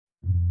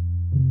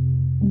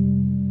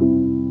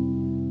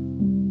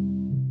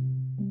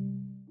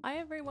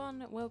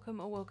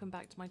everyone, welcome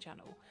back to my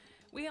channel.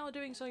 We are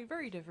doing something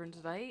very different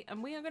today,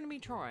 and we are going to be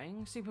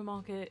trying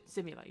Supermarket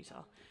Simulator.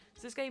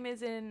 So this game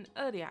is in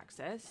early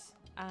access,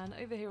 and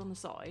over here on the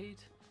side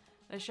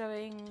they're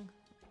showing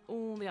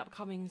all the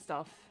upcoming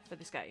stuff for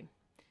this game.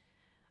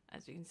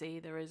 As you can see,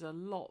 there is a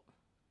lot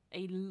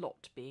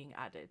being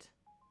added.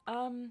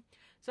 My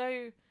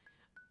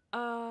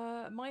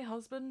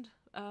husband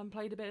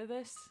played a bit of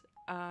this,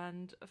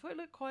 and I thought it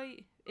looked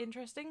quite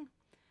interesting.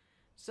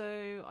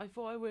 So I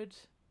thought I would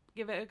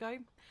give it a go.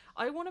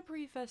 I want to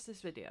preface this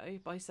video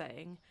by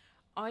saying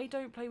I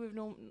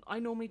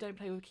normally don't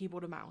play with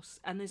keyboard and mouse,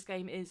 and this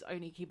game is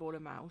only keyboard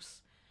and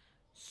mouse.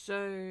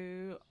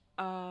 So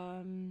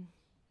I'm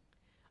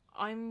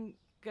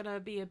gonna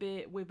be a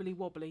bit wibbly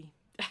wobbly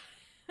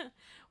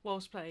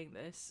whilst playing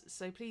this,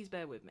 so please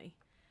bear with me.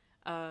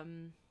 But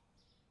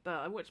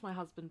I watched my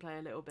husband play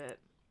a little bit,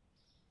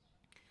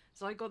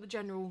 so I got the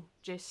general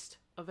gist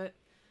of it.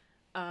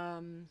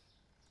 And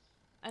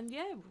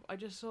yeah, I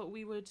just thought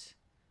we would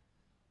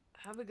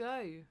have a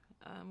go.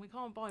 We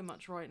can't buy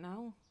much right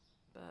now,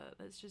 but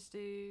let's just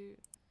do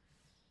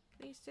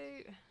these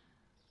two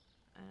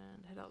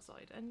and head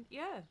outside. And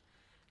yeah,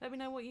 let me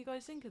know what you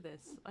guys think of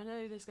this. I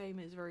know this game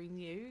is very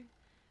new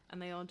and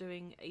they are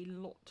doing a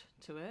lot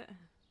to it.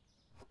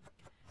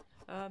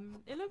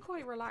 It looked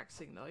quite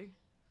relaxing though.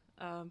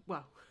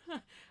 Well,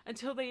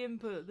 until they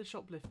input the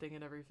shoplifting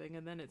and everything,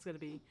 and then it's going to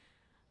be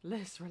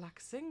less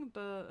relaxing,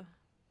 but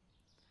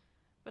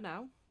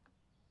now,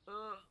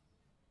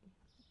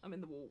 I'm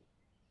in the wall.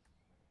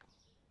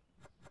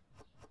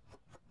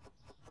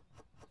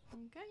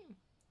 Okay.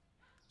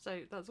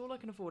 So that's all I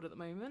can afford at the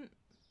moment.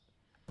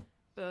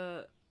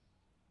 But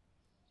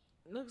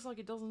it looks like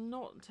it does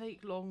not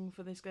take long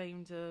for this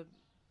game to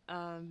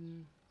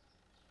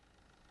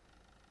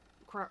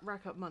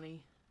rack up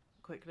money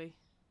quickly.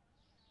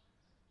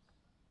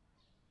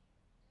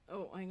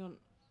 Oh, hang on.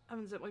 I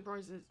haven't set my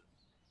prices.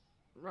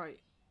 Right.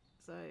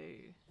 So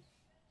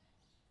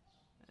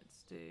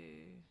let's do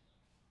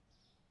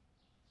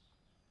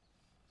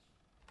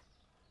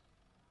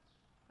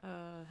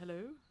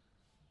hello?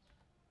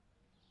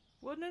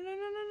 What? No. Okay.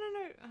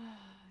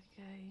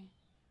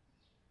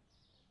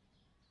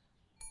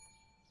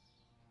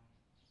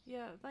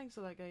 Yeah, thanks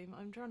for that game.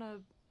 I'm trying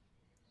to...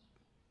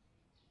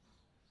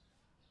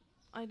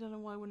 I don't know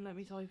why it wouldn't let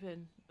me type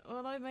in.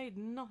 Well, I made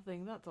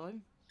nothing that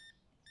time.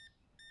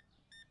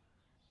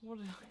 What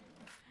did I...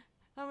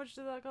 How much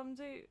did that come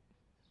to? $7.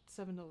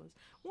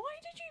 Why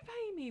did you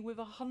pay me with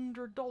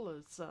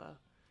 $100, sir?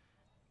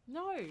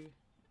 No.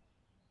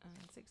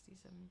 60,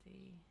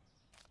 70,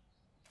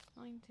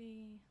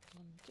 90,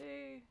 1,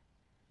 2,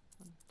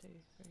 1, 2,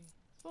 3,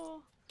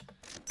 4.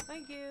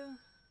 Thank you.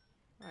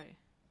 Right.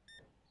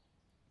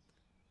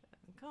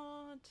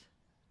 Card.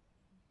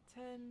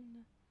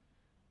 10.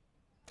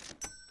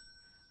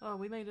 Oh,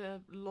 we made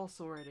a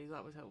loss already.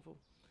 That was helpful.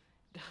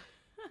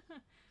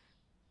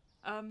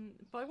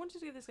 But I wanted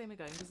to give this game a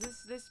go because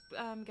this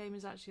game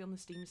is actually on the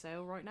Steam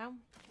sale right now.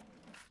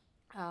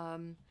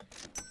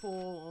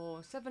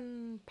 For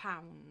 £7.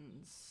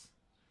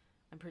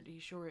 I'm pretty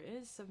sure it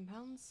is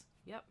 £7.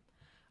 Yep.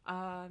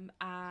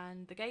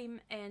 And the game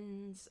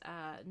ends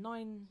at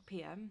 9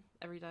 PM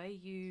every day.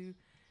 You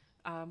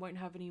won't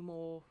have any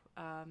more.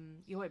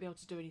 You won't be able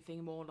to do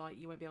anything more. Like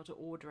you won't be able to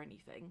order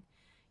anything.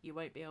 You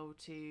won't be able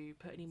to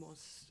put any more.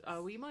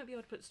 Well, you might be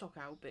able to put stock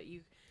out, but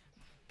you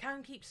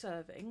can keep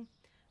serving.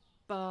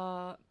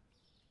 But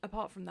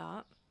apart from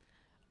that,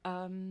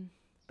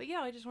 but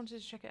yeah, I just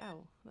wanted to check it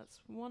out. That's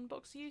one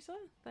box to you, sir.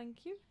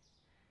 Thank you.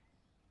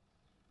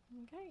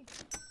 Okay.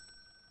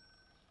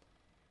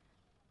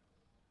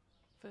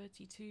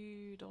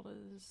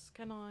 $32.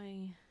 Can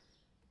I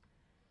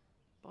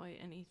buy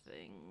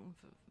anything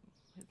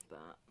with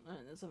that?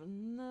 Right, let's have a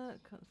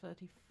look.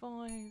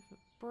 35.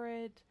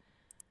 Bread.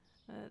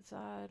 Let's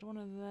add one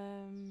of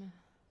them.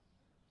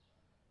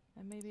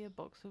 And maybe a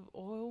box of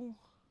oil.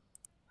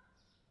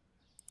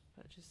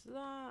 Purchase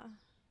that.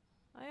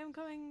 I am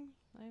coming.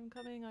 I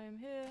am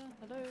here.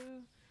 Hello.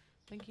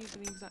 Thank you for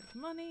the exact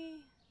money.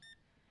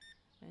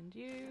 And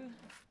you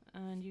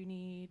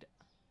need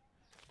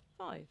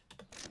 5.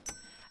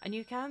 And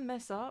you can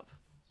mess up.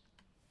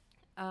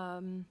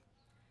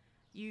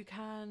 You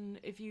can,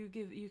 if you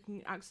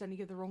can accidentally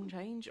give the wrong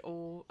change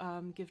or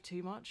give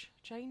too much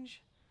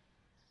change,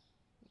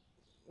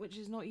 which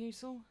is not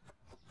useful.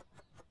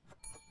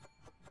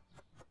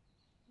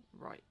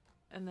 Right,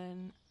 and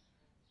then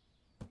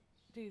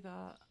do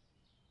that,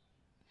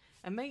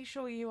 and make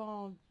sure you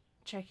are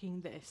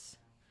checking this,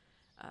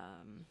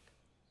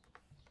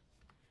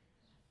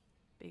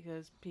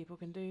 because people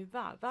can do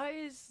that. That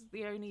is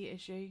the only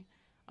issue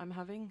I'm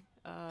having,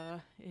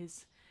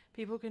 is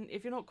people can,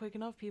 if you're not quick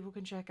enough, people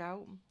can check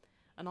out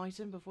an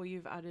item before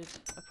you've added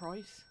a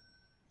price,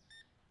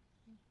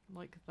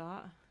 like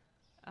that,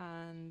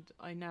 and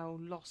I now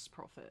lost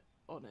profit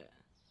on it.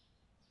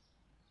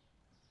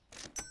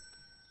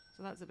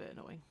 So that's a bit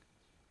annoying.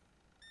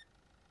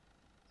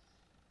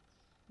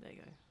 There you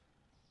go.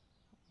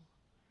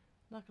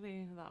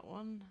 Luckily that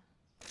one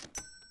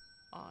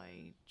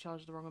I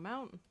charged the wrong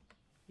amount.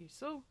 You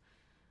saw.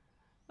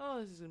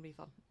 Oh, this is going to be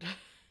fun.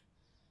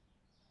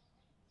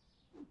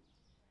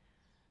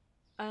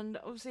 And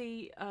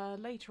obviously,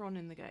 later on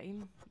in the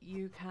game,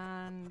 you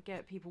can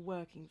get people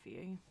working for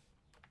you,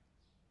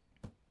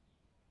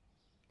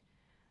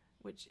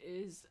 which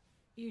is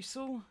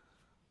useful,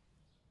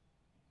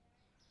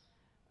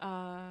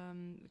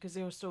 because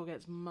your store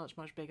gets much,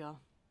 much bigger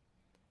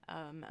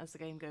as the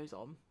game goes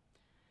on.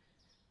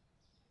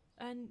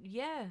 And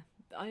yeah,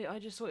 I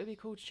just thought it'd be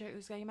cool to check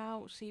this game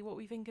out, see what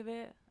we think of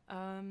it.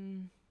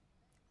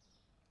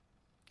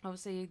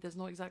 Obviously, there's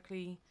not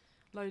exactly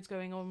loads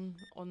going on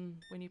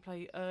when you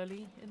play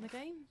early in the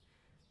game,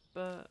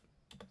 but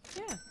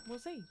yeah, we'll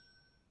see.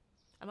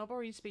 And I'll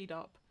probably speed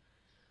up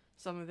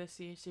some of this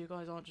so you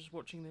guys aren't just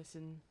watching this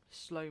in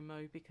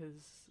slow-mo,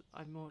 because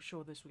I'm not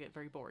sure this will get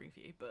very boring for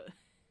you, but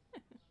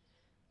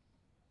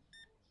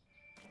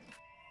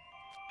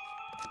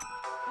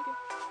okay.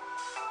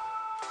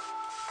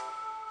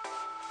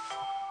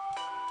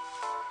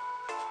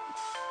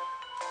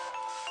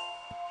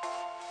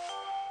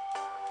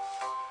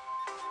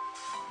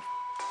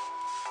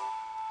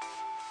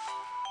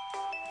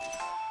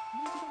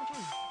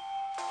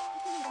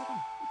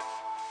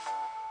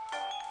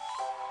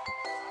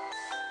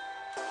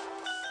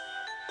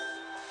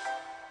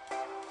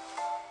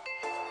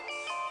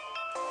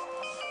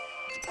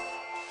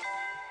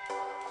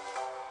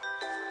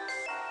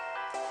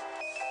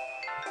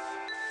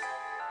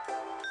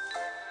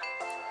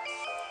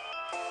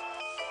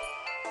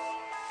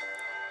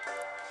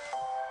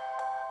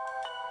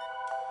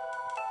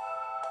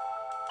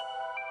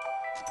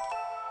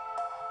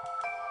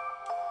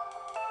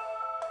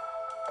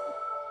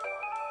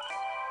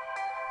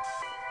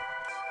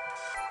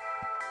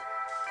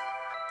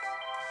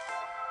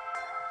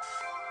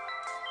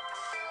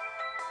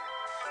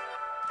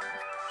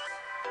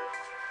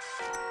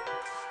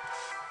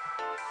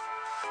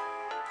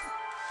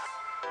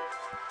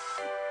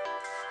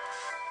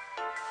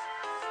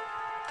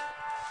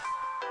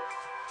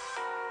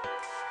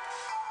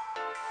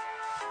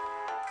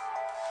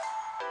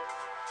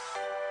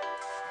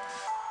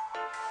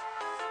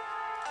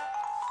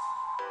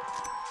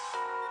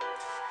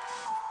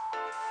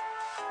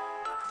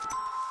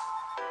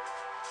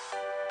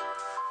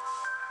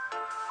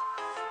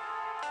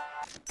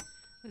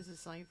 This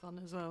is so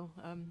fun as well.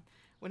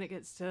 When it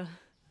gets to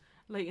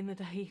late in the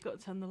day, you've got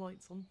to turn the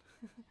lights on.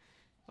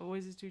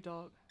 Otherwise it's too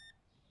dark.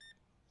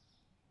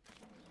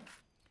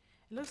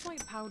 It looks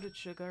like powdered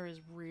sugar is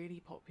really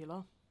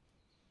popular.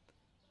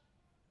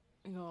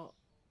 We got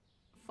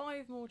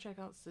 5 more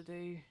checkouts to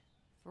do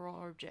for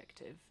our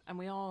objective, and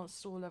we are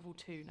store level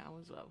 2 now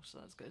as well, so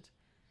that's good.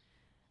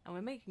 And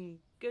we're making a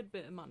good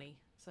bit of money.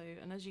 So,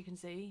 and as you can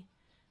see,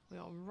 we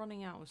are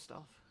running out of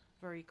stuff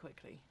very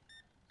quickly.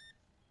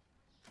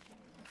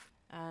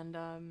 And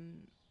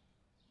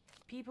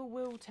people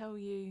will tell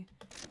you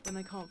when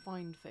they can't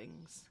find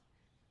things,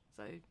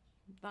 so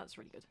that's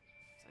really good.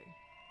 So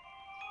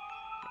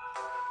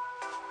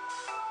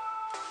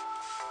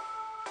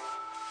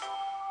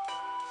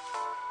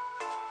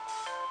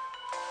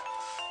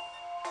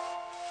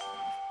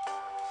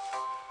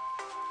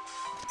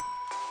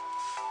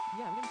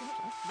yeah, we're doing too much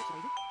now. Looks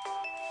lazy.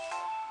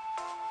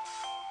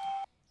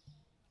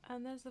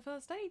 And there's the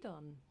first day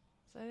done.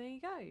 So there you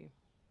go.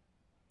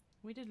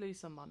 We did lose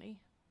some money,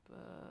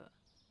 but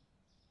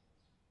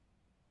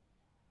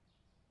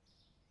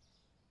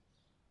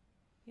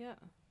yeah.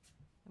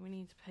 And we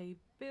need to pay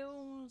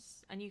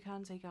bills, and you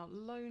can take out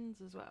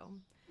loans as well.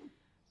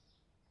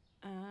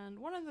 And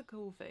one of the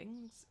cool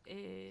things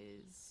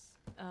is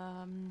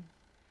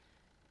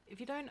if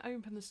you don't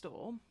open the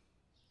store,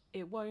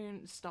 it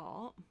won't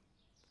start.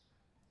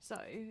 So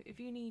if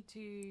you need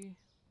to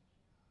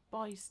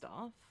buy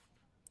stuff,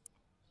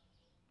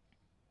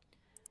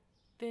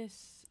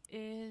 this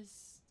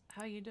is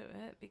how you do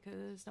it,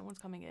 because no one's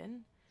coming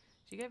in.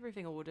 So you get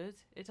everything ordered,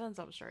 it turns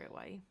up straight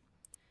away,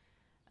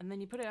 and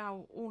then you put it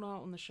out all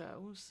out on the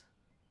shelves.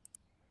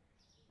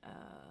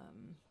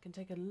 Can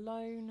take a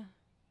loan.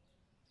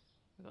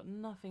 We've got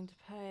nothing to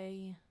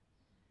pay,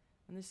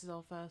 and this is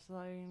our first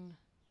loan,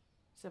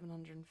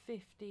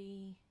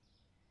 750,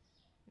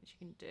 which you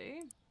can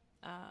do.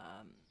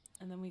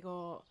 And then we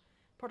got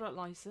product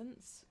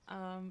license,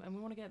 and we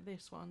want to get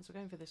this one, so we're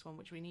going for this one,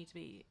 which we need to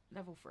be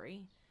level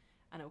 3,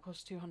 and it will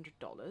cost $200,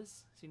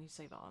 so you need to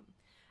save that up.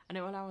 And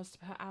it will allow us to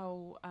put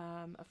out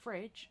a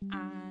fridge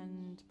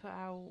and put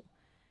out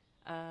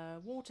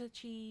water,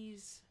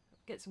 cheese,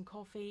 get some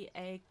coffee,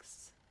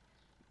 eggs,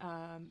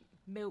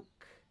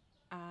 milk,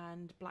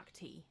 and black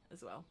tea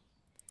as well.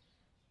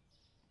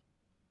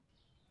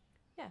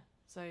 Yeah,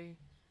 so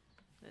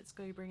let's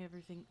go bring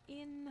everything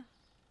in.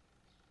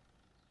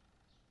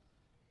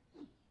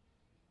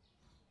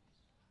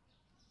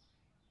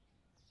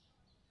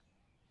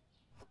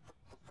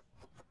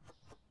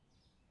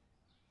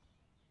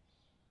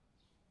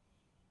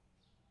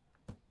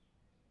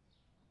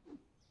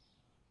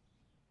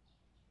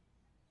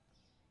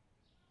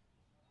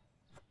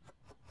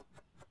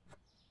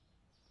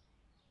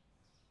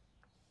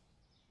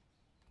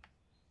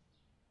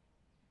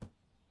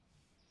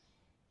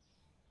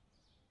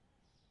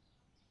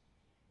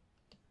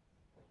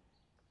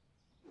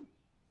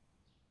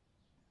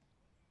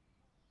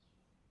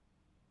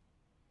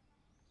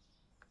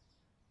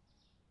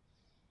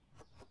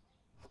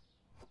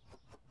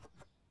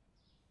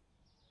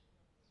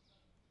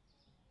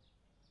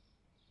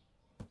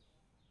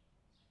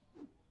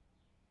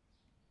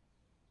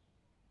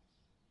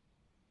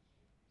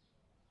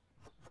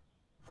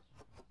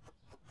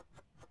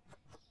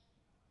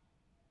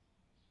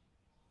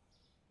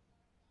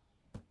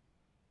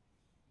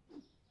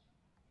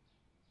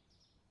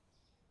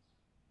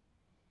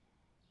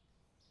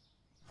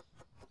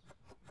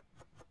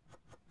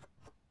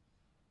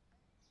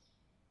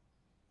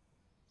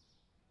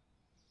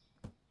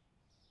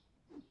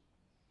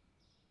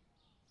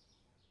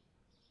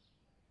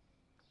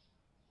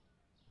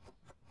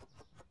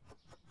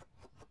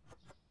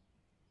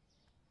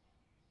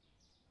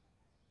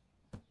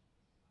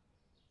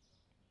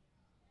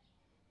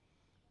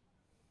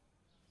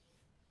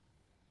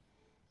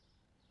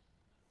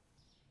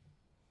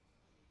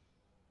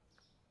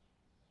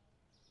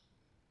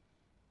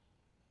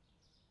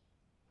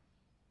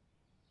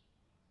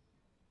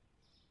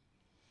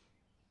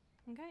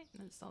 Okay,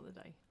 let's start the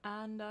day.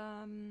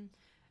 And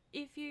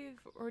if you've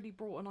already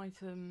brought an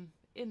item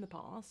in the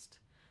past,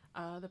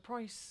 the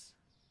price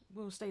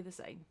will stay the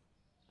same.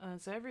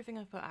 So everything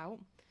I put out,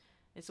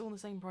 it's all the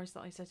same price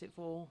that I set it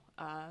for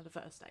the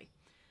first day.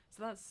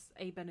 So that's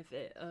a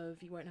benefit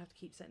of you won't have to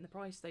keep setting the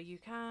price, though you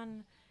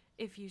can,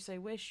 if you so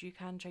wish, you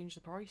can change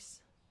the price.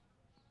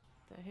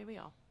 So here we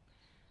are.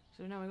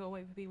 So now we've got to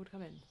wait for people to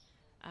come in.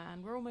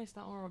 And we're almost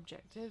at our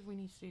objective. We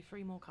need to do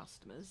 3 more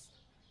customers.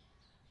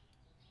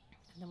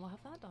 And then we'll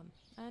have that done.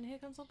 And here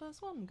comes our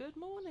first one. Good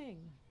morning.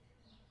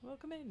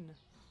 Welcome in.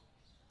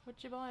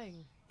 What you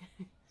buying?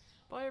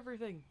 Buy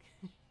everything.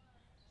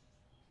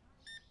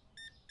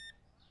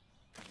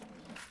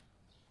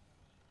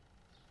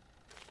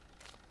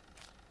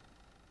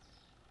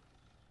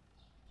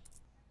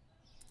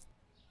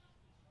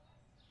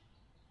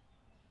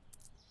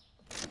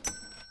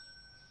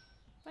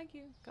 Thank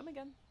you. Come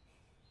again.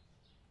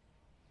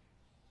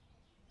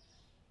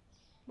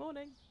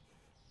 Morning.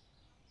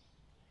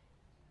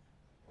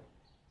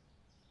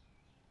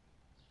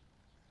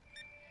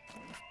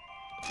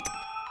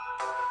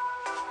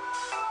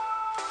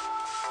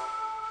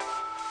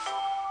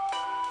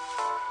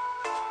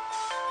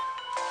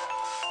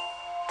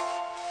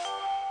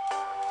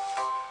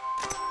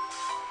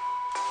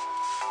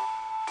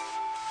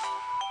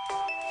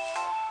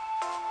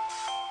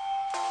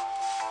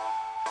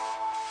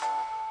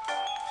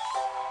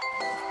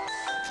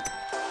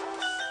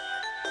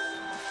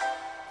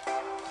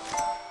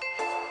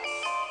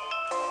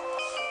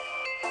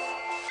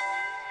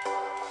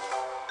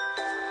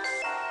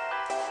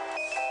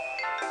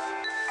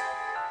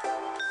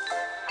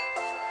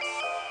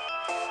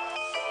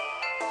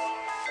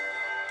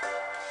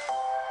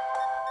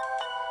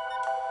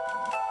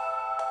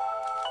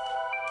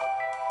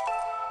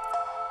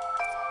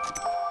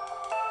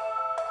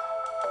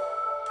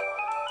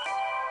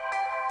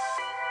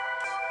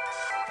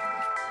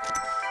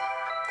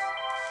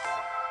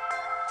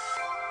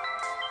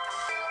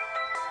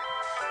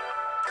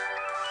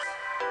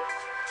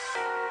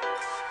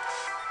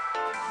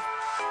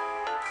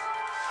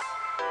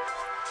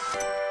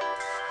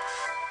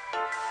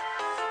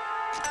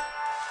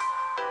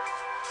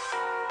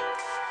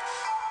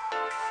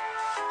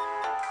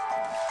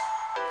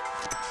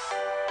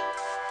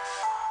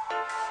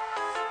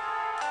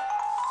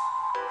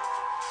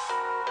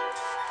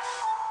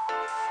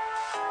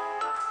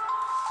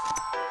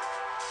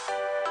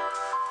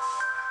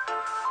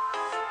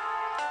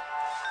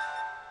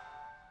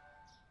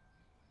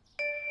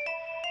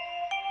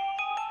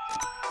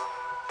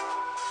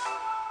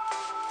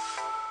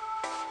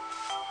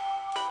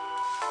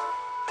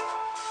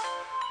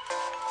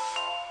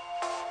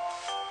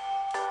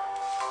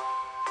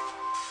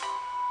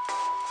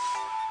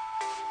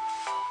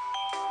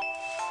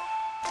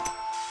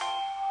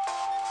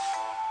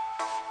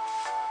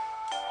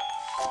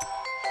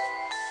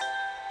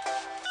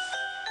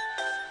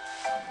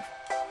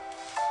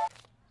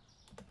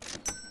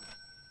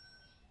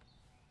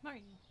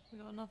 Right, we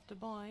got enough to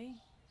buy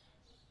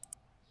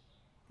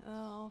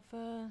our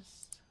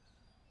first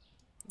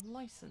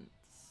license.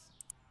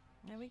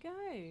 There we go.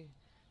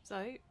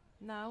 So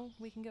now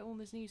we can get all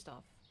this new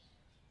stuff,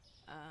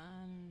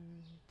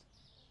 and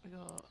we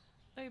got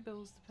no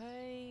bills to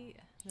pay,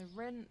 no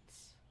rent,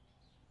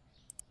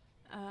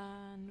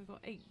 and we've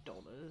got $8.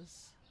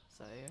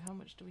 So how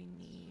much do we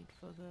need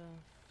for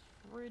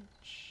the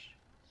fridge?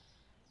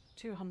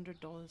 $200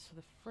 for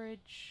the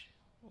fridge,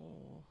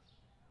 or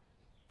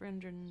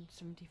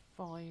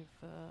 375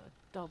 for a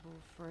double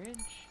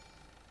fridge.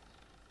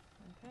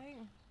 Okay.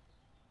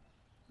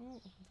 Oh,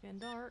 it's getting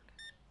dark.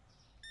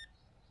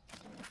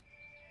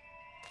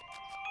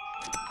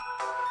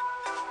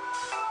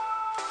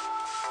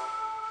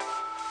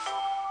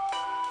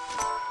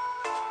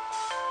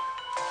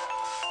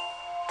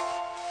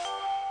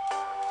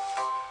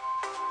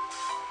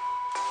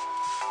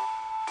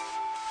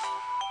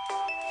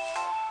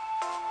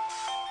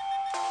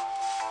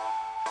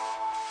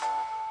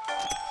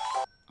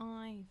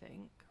 I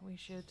think we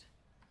should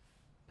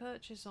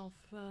purchase our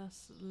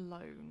first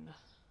loan.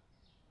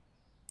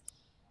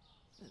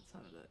 Let's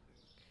have a look.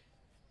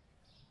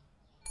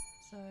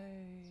 So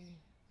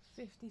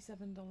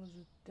 $57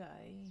 a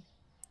day.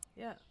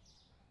 Yeah,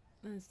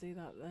 let's do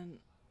that then.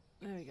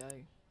 There we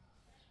go.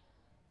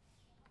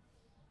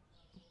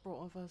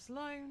 Brought our first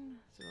loan,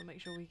 so we'll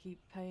make sure we keep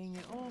paying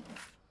it off.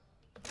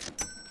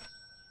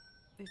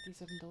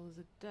 $57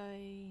 a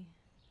day.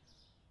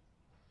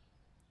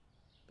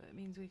 But it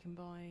means we can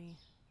buy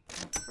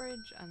our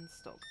fridge and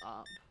stock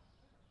up.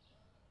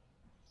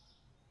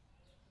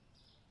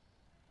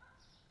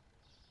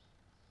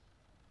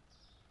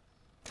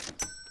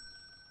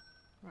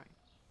 Right.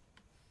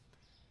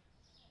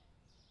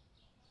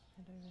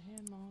 Head over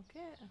here,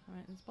 market.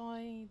 Alright, let's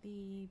buy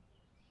the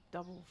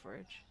double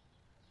fridge.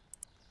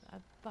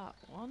 Add that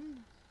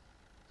one.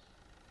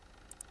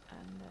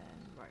 And then,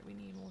 right, we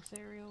need more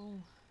cereal.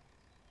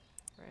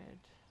 Bread.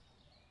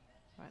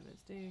 Right,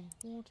 let's do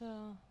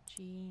water,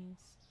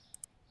 cheese,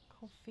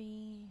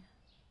 coffee,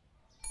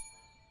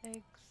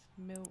 eggs,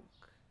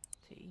 milk,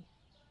 tea.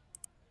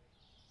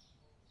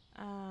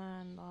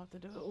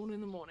 do it all in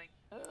the morning.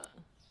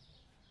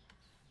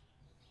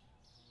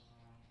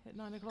 At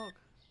 9 o'clock.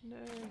 No.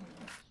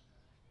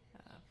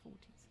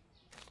 40s.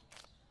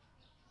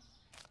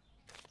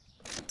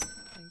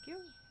 Thank you.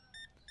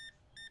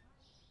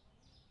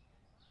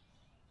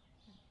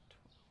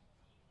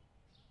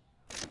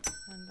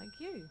 And thank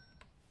you.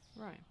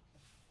 Right.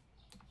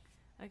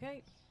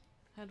 Okay.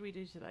 How do we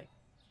do today?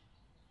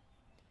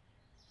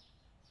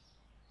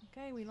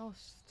 Okay, we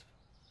lost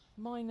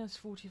minus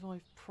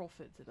 45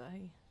 profit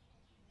today.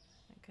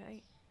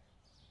 Okay.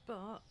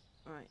 But,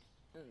 right,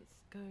 let's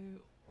go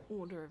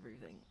order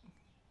everything.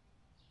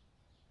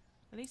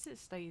 At least it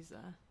stays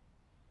there.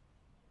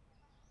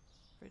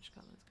 Fridge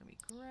colour's gonna be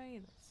grey,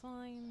 that's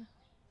fine.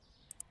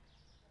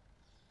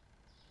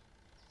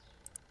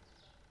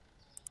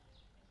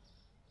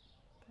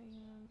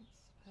 Payments,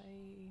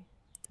 pay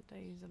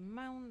today's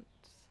amount.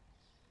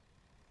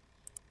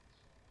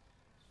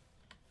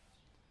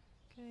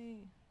 Okay,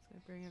 let's go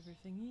bring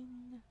everything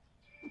in.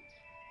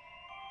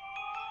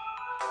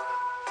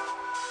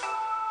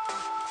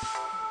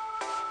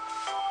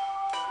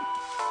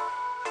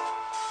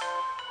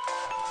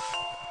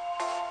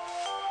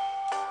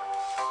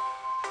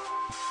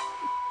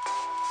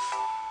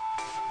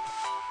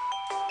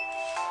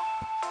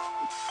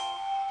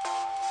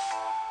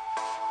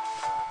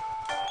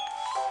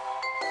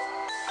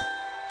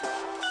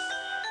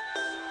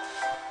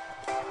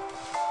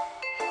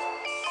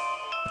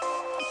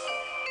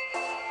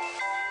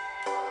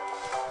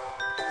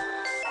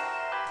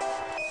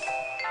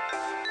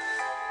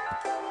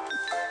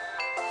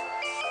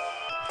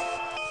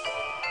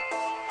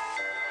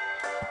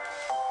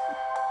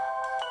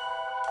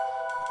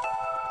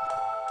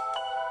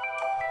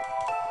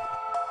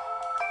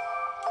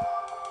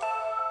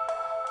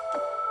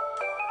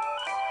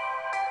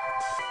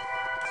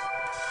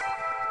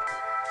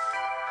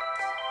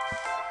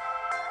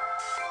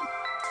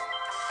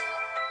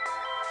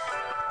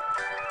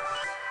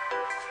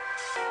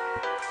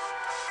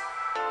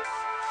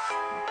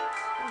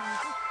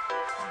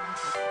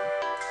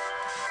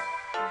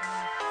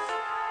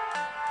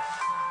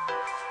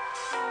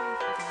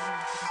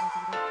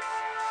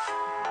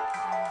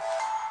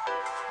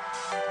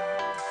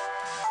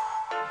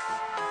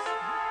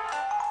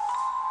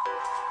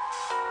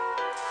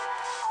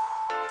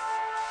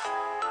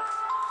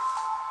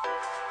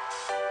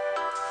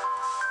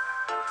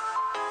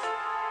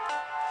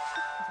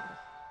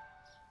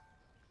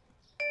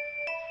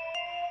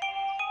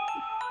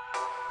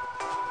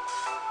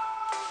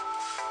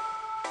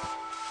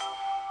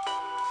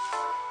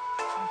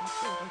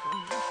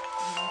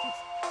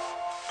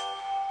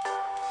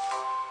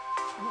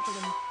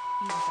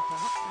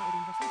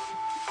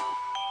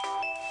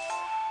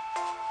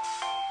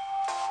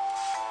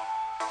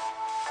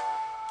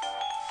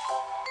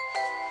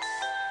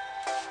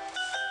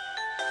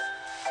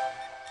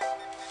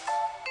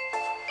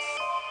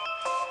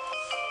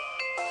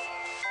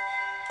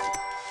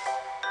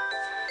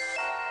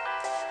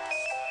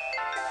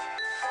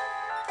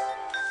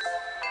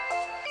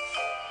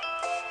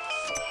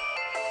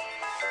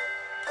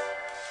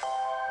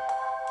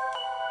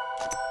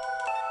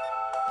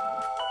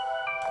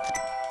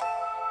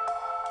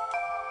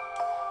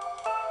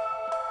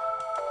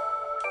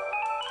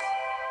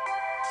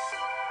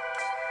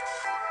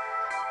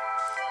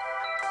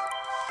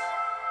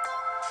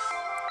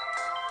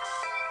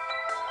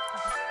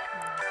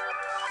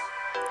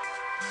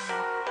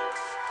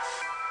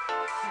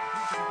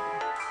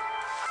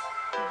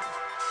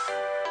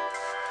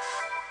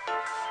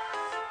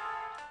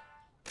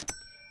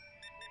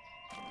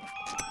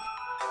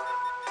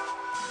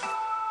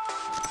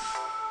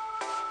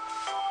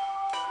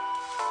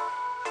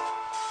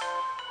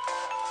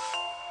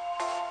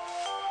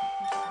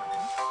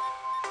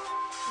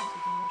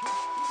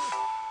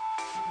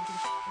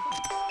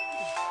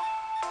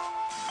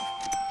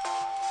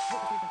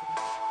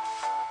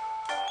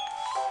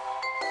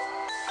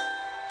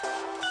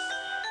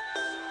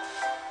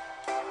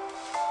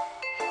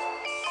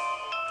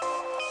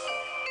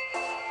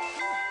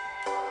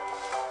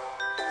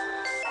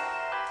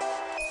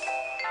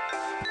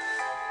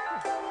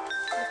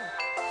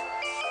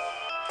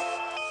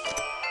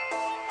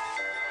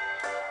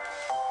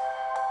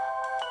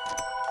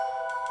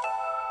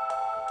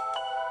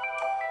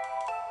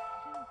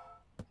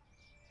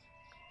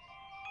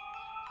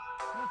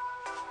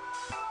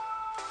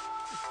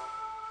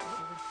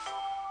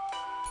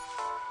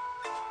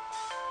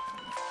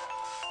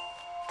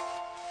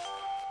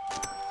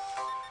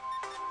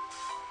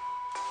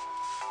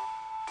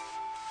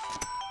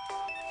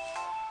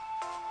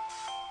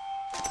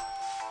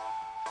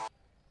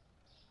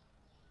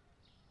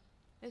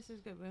 This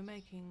is good. We're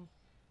making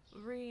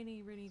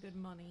really, really good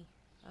money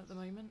at the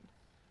moment.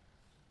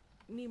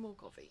 Need more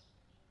coffee.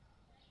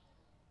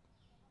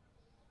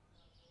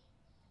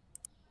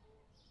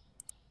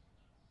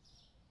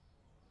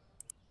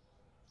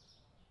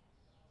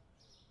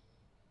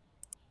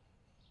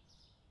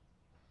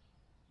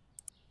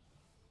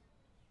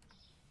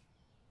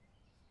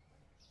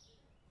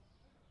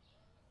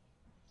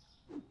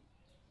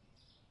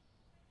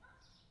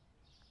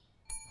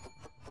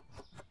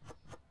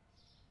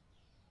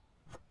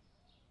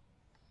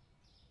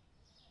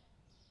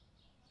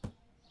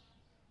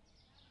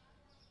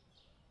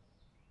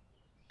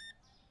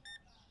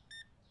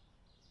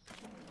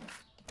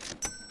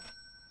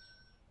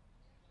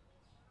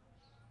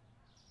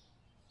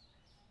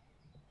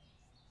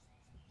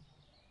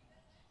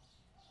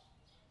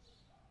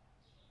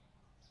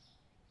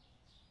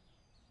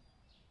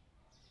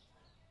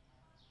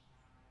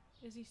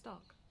 Is he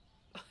stuck?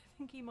 I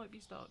think he might be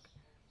stuck.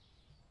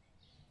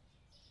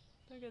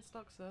 Don't get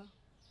stuck, sir.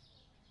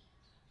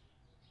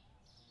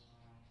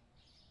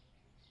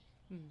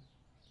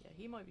 Yeah,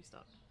 he might be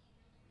stuck.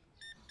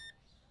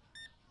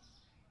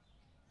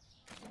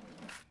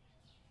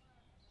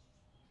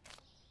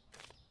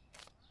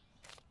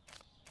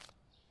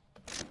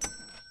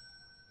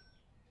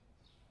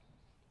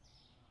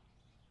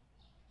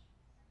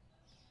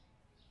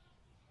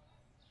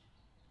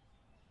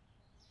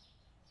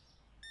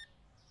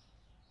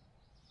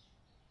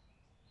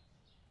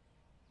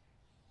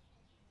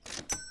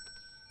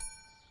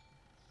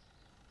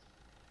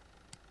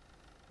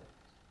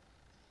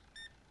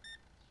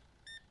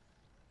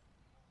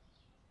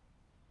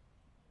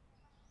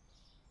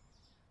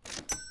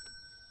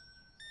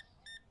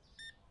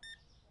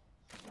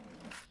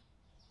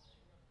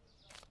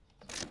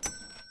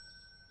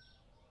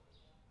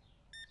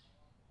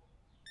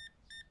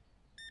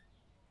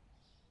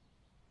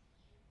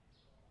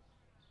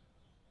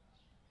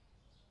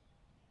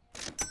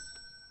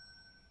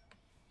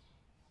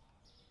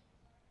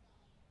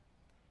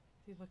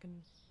 See if I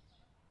can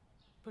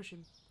push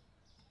him.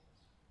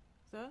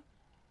 Sir?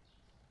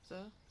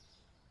 Sir?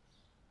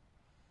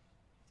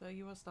 Sir,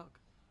 you are stuck.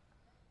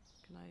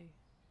 Can I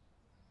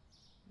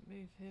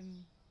move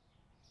him?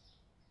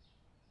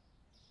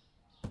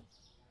 Does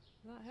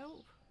that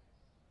help?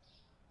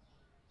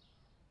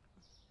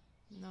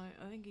 No,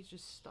 I think he's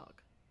just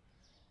stuck.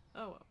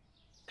 Oh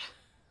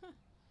well.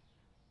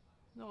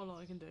 Not a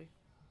lot I can do.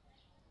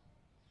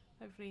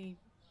 Hopefully he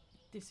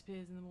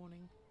disappears in the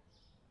morning.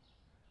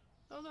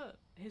 Oh look,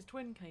 his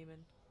twin came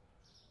in.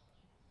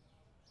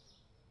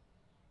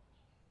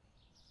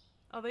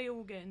 Are they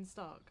all getting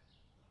stuck?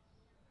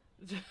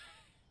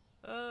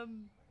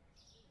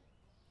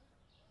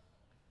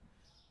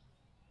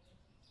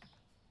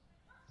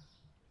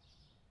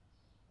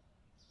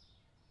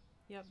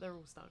 Yep, they're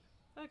all stuck.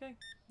 Okay,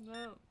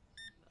 well,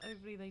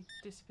 hopefully they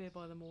disappear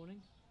by the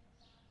morning.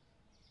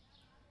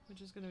 We're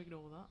just going to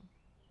ignore that.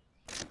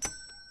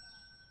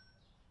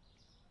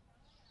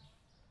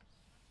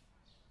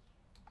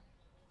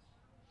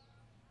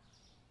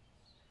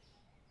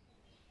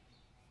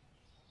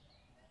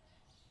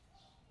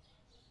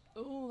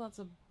 Oh, that's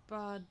a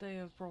bad day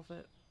of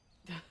profit.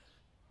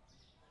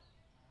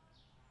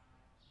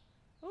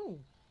 Oh,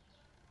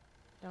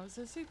 now it's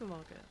a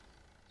supermarket.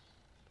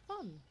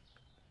 Fun.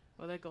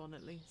 Well, they're gone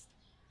at least.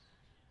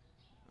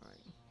 Alright.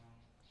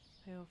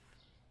 Pay off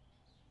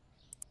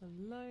the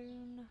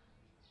loan.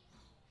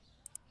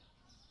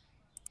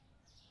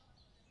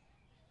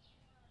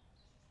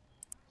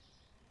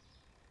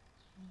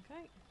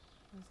 Okay,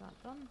 is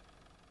that done?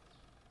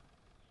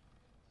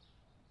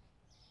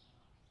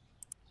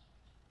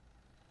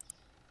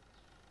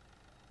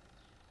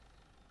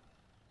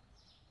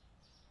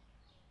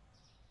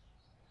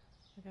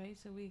 Okay,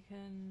 so we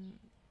can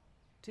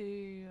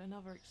do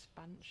another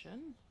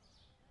expansion.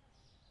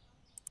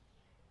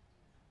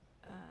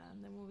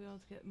 And then we'll be able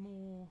to get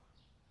more.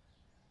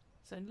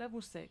 So in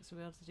level 6 we'll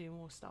be able to do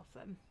more stuff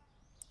then.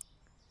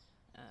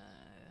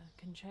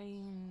 Can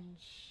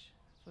change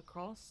for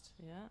cost,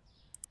 yeah.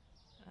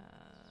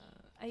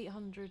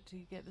 800 to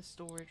get the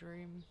storage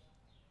room.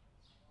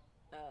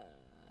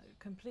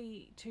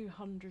 Complete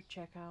 200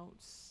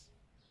 checkouts.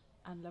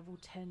 And level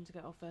 10 to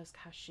get our first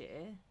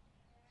cashier.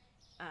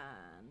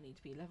 And need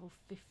to be level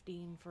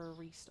 15 for a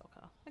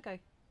restocker. Okay,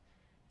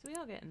 so we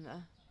are getting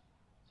there.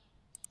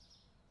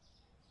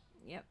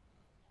 Yep.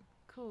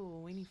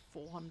 Cool, we need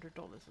 $400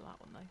 for that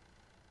one though.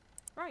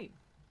 Right,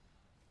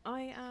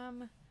 I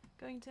am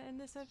going to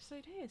end this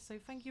episode here, so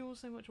thank you all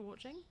so much for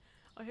watching.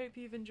 I hope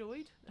you've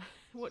enjoyed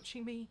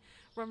watching me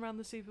run around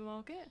the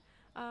supermarket.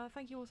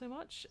 Thank you all so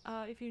much.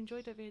 If you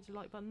enjoyed, don't forget to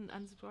like button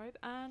and subscribe,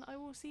 and I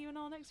will see you in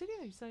our next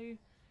video. So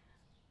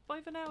bye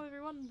for now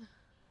everyone.